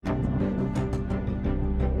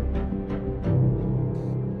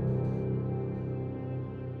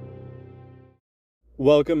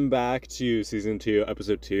Welcome back to Season 2,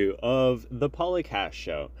 Episode 2 of The Polycast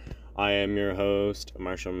Show. I am your host,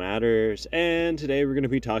 Marshall Matters, and today we're going to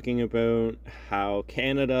be talking about how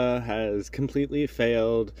Canada has completely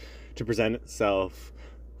failed to present itself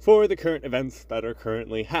for the current events that are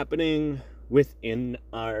currently happening within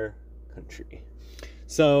our country.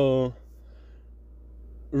 So,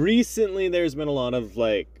 recently there's been a lot of,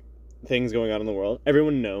 things going on in the world.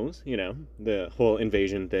 Everyone knows, the whole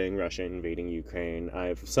invasion thing, Russia invading Ukraine.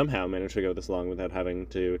 I've somehow managed to go this long without having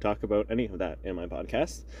to talk about any of that in my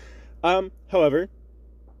podcast. However,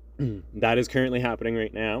 that is currently happening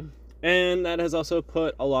right now, and that has also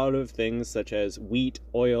put a lot of things such as wheat,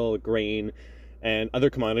 oil, grain, and other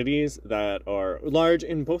commodities that are large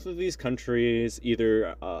in both of these countries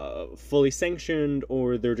either fully sanctioned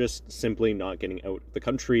or they're just simply not getting out of the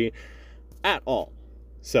country at all.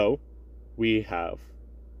 So, we have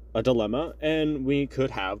a dilemma, and we could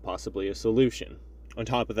have possibly a solution. On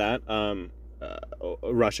top of that,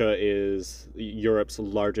 Russia is Europe's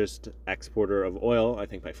largest exporter of oil, I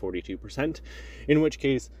think by 42%, in which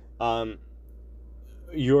case,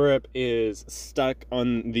 Europe is stuck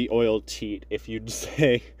on the oil teat, if you'd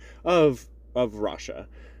say, of Russia.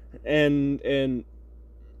 And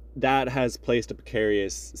that has placed a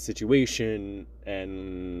precarious situation,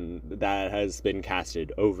 and that has been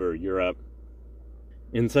casted over Europe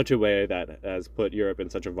in such a way that has put Europe in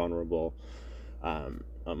such a vulnerable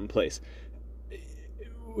place.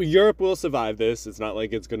 Europe will survive this. It's not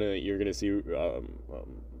like you're gonna see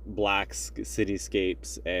black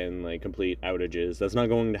cityscapes and complete outages. That's not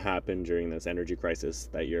going to happen during this energy crisis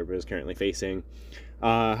that Europe is currently facing.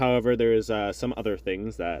 However, there's some other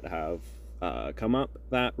things that have come up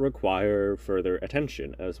that require further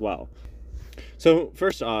attention as well. So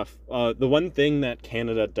first off, the one thing that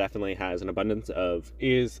Canada definitely has an abundance of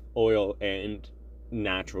is oil and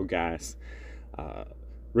natural gas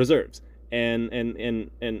reserves,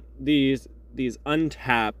 and these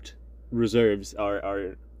untapped reserves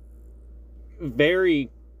are very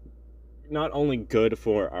not only good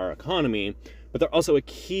for our economy, but they're also a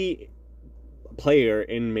key player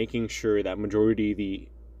in making sure that majority of the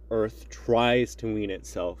Earth tries to wean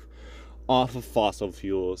itself off of fossil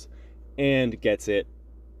fuels and gets it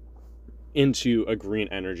into a green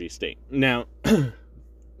energy state. Now,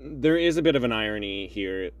 there is a bit of an irony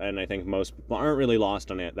here, and I think most people aren't really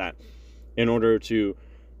lost on it, that in order to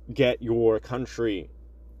get your country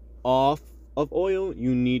off of oil,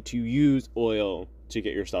 you need to use oil to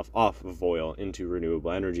get yourself off of oil into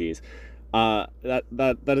renewable energies. That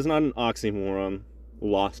is not an oxymoron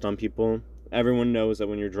lost on people. Everyone knows that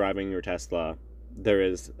when you're driving your Tesla, there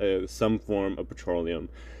is some form of petroleum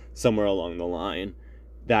somewhere along the line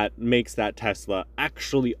that makes that Tesla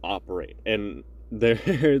actually operate. And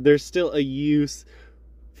there's still a use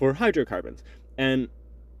for hydrocarbons. And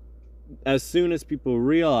as soon as people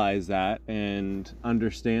realize that and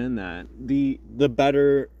understand that, the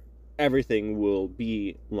better everything will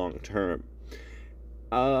be long term.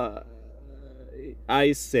 I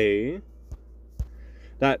say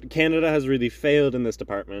that Canada has really failed in this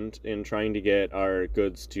department in trying to get our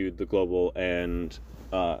goods to the global and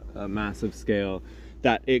a massive scale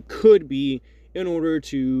that it could be in order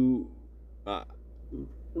to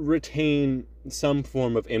retain some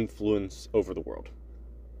form of influence over the world.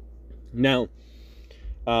 Now,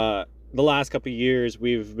 the last couple of years,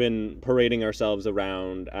 we've been parading ourselves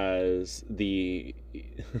around as the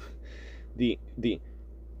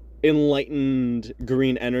enlightened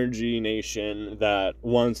green energy nation that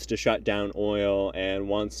wants to shut down oil and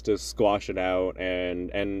wants to squash it out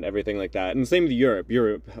and everything like that. And same with Europe.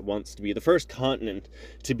 Europe wants to be the first continent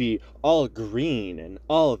to be all green and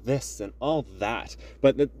all this and all that.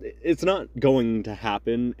 But it's not going to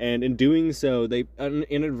happen. And in doing so, they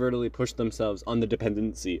inadvertently push themselves on the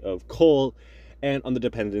dependency of coal and on the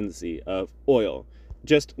dependency of oil,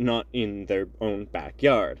 just not in their own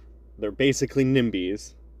backyard. They're basically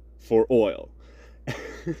NIMBYs for oil.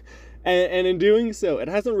 and in doing so, it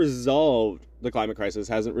hasn't resolved the climate crisis,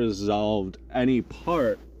 hasn't resolved any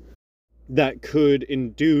part that could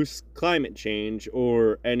induce climate change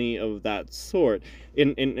or any of that sort.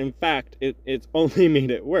 In fact, it's only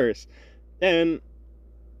made it worse. And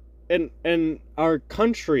our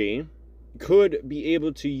country could be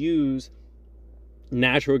able to use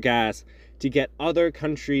natural gas to get other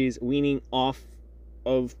countries weaning off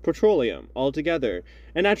of petroleum altogether.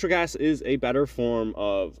 And natural gas is a better form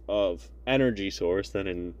of energy source than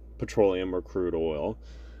in petroleum or crude oil.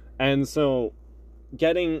 And so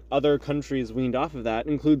getting other countries weaned off of that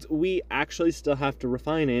includes we actually still have to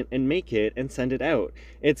refine it and make it and send it out.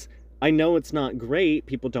 It's I know it's not great.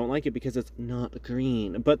 People don't like it because it's not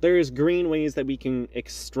green. But there's green ways that we can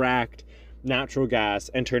extract natural gas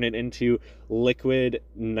and turn it into liquid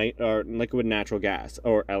natural gas,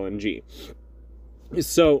 or LNG.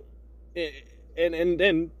 So,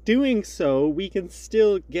 and doing so, we can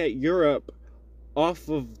still get Europe off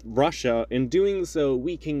of Russia. In doing so,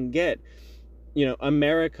 we can get,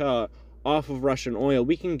 America off of Russian oil.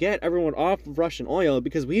 We can get everyone off of Russian oil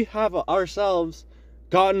because we have ourselves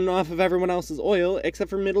gotten off of everyone else's oil except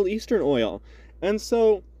for Middle Eastern oil. And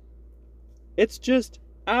so it's just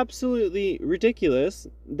absolutely ridiculous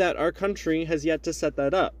that our country has yet to set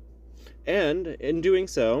that up. And in doing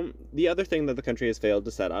so, the other thing that the country has failed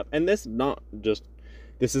to set up, and this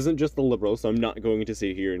isn't just the liberals, so I'm not going to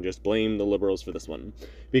sit here and just blame the liberals for this one,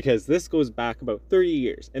 because this goes back about 30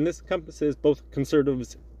 years, and this encompasses both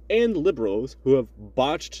conservatives and liberals who have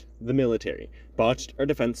botched the military, botched our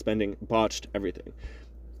defense spending, botched everything.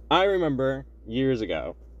 I remember years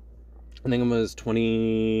ago, I think it was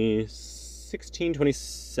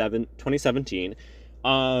 2017,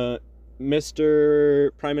 Mr.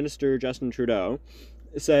 Prime Minister Justin Trudeau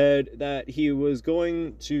said that he was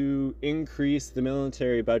going to increase the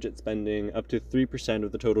military budget spending up to 3%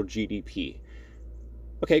 of the total GDP.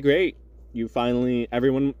 Okay, great.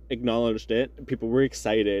 Everyone acknowledged it, people were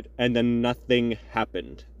excited, and then nothing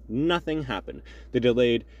happened. Nothing happened. They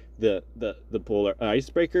delayed the polar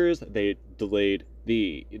icebreakers, they delayed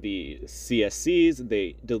the CSCs,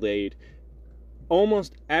 they delayed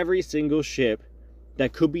almost every single ship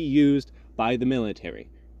that could be used by the military.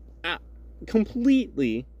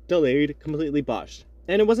 Completely delayed, completely botched.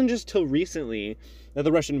 And it wasn't just till recently that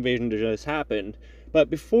the Russian invasion just happened, but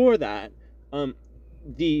before that,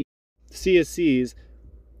 the CSCs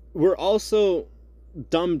were also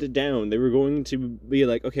dumbed down. They were going to be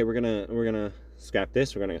like, okay, we're gonna scrap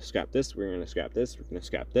this, we're gonna scrap this, we're gonna scrap this, we're gonna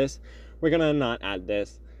scrap this, we're gonna not add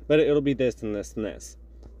this, but it'll be this and this and this.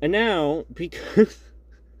 And now,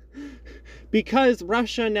 because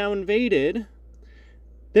Russia now invaded,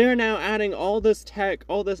 they're now adding all this tech,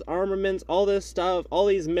 all this armaments, all this stuff, all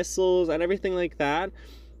these missiles and everything like that.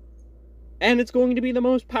 And it's going to be the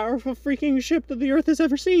most powerful freaking ship that the Earth has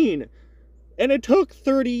ever seen. And it took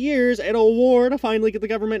 30 years and a war to finally get the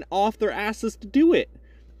government off their asses to do it.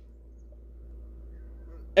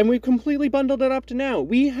 And we've completely bundled it up to now.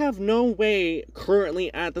 We have no way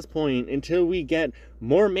currently at this point, until we get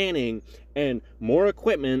more manning and more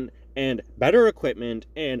equipment and better equipment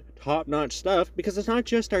and top-notch stuff, because it's not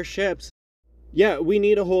just our ships. Yeah, we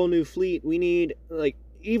need a whole new fleet. We need,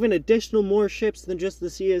 even additional more ships than just the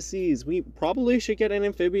CSCs. We probably should get an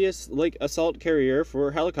amphibious, assault carrier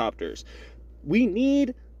for helicopters. We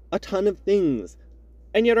need a ton of things.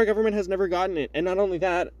 And yet our government has never gotten it. And not only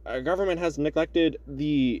that, our government has neglected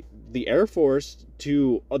the Air Force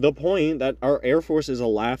to the point that our Air Force is a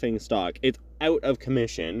laughing stock. It's out of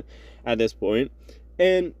commission at this point.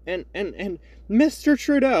 And Mr.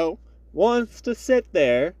 Trudeau wants to sit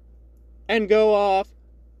there and go off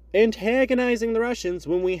antagonizing the Russians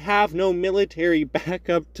when we have no military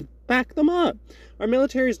backup to back them up. Our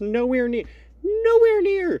military is nowhere near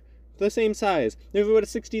the same size. There's about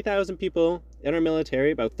 60,000 people in our military,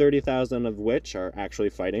 about 30,000 of which are actually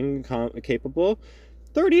fighting capable.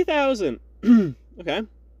 30,000! Okay.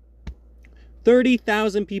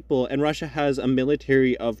 30,000 people, and Russia has a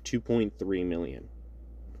military of 2.3 million.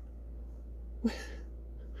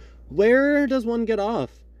 Where does one get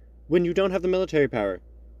off when you don't have the military power?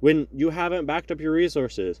 When you haven't backed up your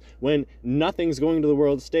resources? When nothing's going to the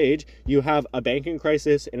world stage? You have a banking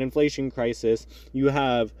crisis, an inflation crisis, you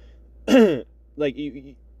have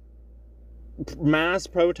mass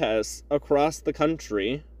protests across the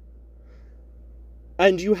country,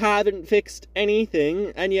 and you haven't fixed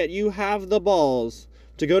anything, and yet you have the balls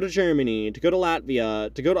to go to Germany, to go to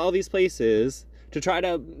Latvia, to go to all these places to try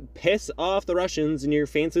to piss off the Russians in your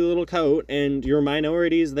fancy little coat and your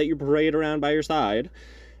minorities that you parade around by your side,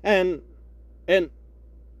 and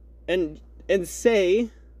say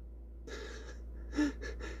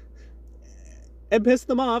and piss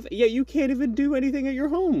them off, yet you can't even do anything at your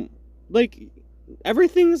home.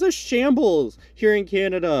 Everything's a shambles here in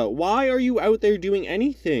Canada. Why are you out there doing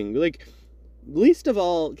anything? Least of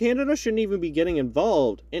all, Canada shouldn't even be getting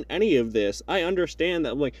involved in any of this. I understand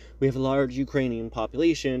that, we have a large Ukrainian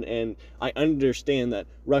population, and I understand that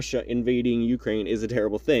Russia invading Ukraine is a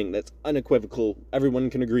terrible thing. That's unequivocal.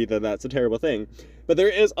 Everyone can agree that that's a terrible thing. But there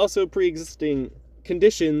is also pre-existing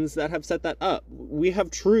conditions that have set that up. We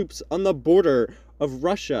have troops on the border of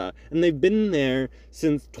Russia, and they've been there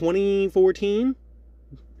since 2014.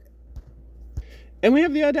 And we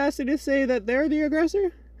have the audacity to say that they're the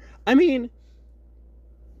aggressor? I mean,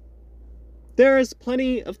 There is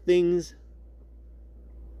plenty of things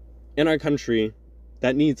in our country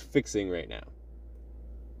that needs fixing right now.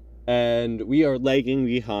 And we are lagging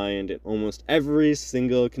behind in almost every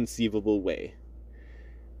single conceivable way.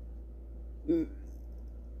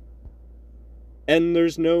 And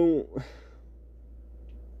there's no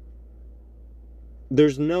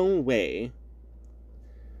way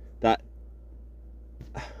that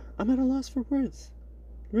I'm at a loss for words.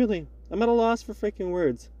 Really, I'm at a loss for freaking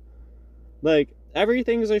words. Like,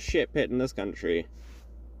 everything's a shit pit in this country.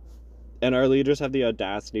 And our leaders have the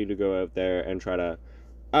audacity to go out there and try to...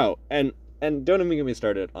 Oh, and don't even get me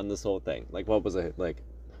started on this whole thing. Like, what was it? Like,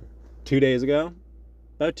 2 days ago?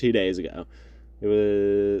 About 2 days ago.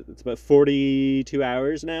 It's about 42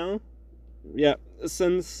 hours now. Yeah, it's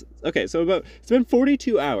been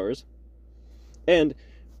 42 hours. And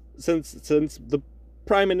since the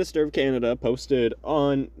Prime Minister of Canada posted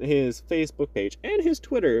on his Facebook page and his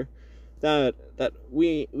Twitter that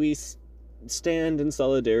we stand in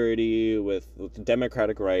solidarity with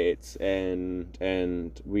democratic rights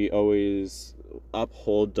and we always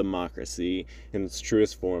uphold democracy in its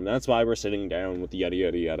truest form. That's why we're sitting down with yada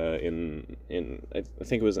yada yada in I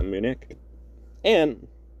think it was in Munich. And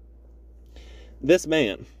this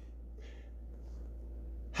man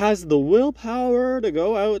has the willpower to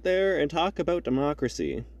go out there and talk about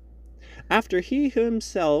democracy after he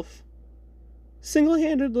himself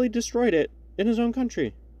single-handedly destroyed it in his own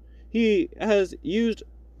country. He has used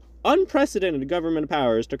unprecedented government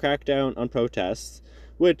powers to crack down on protests,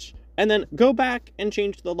 and then go back and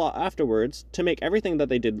change the law afterwards to make everything that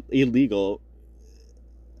they did illegal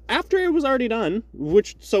after it was already done,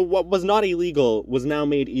 so what was not illegal was now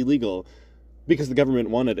made illegal because the government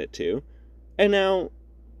wanted it to. And now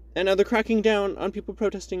they're cracking down on people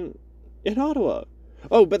protesting in Ottawa.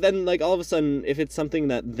 Oh, but then, like, all of a sudden, if it's something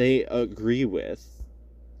that they agree with,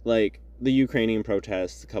 like the Ukrainian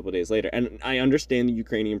protests a couple of days later, and I understand the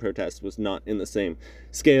Ukrainian protest was not in the same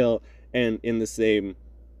scale and in the same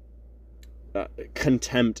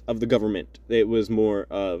contempt of the government. It was more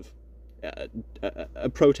of a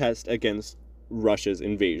protest against Russia's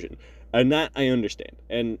invasion. And that I understand.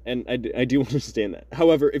 And I do understand that.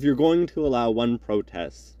 However, if you're going to allow one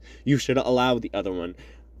protest, you should allow the other one.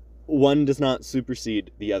 One does not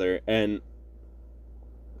supersede the other. And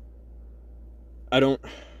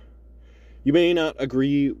you may not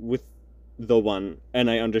agree with the one,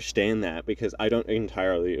 and I understand that because I don't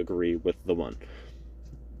entirely agree with the one.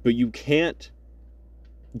 But you can't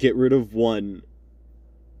get rid of one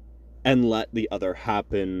and let the other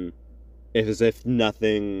happen as if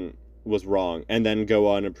nothing was wrong, and then go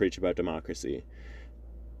on and preach about democracy.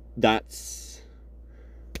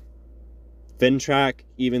 FinTrack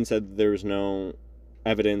even said there was no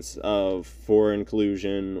evidence of foreign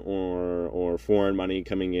collusion or foreign money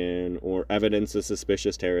coming in or evidence of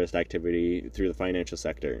suspicious terrorist activity through the financial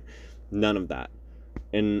sector. None of that.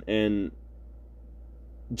 And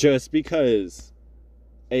just because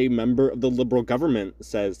a member of the Liberal government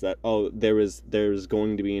says that, there's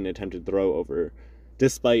going to be an attempted throwover,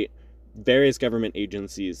 despite various government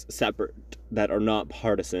agencies separate that are not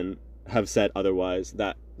partisan have said otherwise,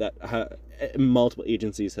 multiple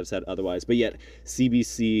agencies have said otherwise, but yet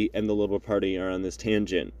CBC and the Liberal Party are on this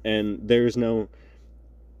tangent, and there's no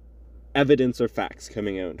evidence or facts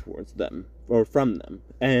coming out towards them or from them,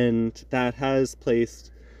 and that has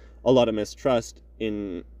placed a lot of mistrust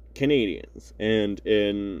in Canadians and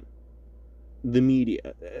in the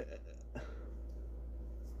media.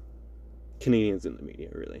 Canadians in the media,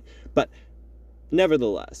 really. But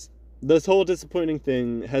nevertheless, this whole disappointing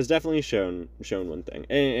thing has definitely shown one thing,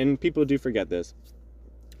 and people do forget this.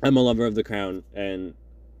 I'm a lover of the crown, and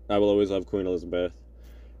I will always love Queen Elizabeth,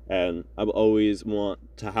 and I will always want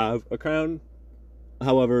to have a crown.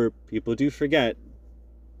 However, people do forget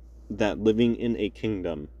that living in a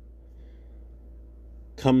kingdom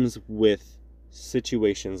comes with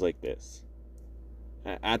situations like this.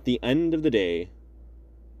 At the end of the day,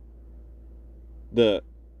 the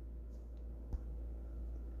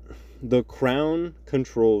crown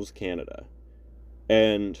controls Canada,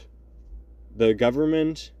 and the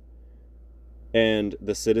government and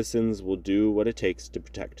the citizens will do what it takes to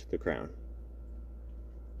protect the crown.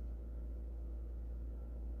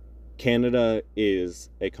 Canada is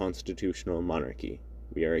a constitutional monarchy.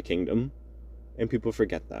 We are a kingdom, and people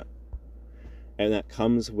forget that. And that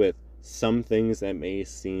comes with some things that may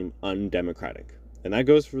seem undemocratic. And that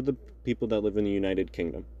goes for the people that live in the United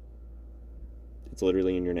Kingdom. It's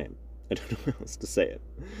literally in your name. I don't know how else to say it.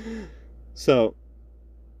 So,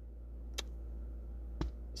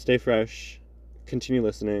 stay fresh, continue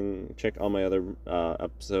listening. Check all my other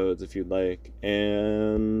episodes if you'd like.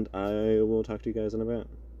 And I will talk to you guys in a bit.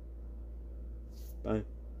 Bye.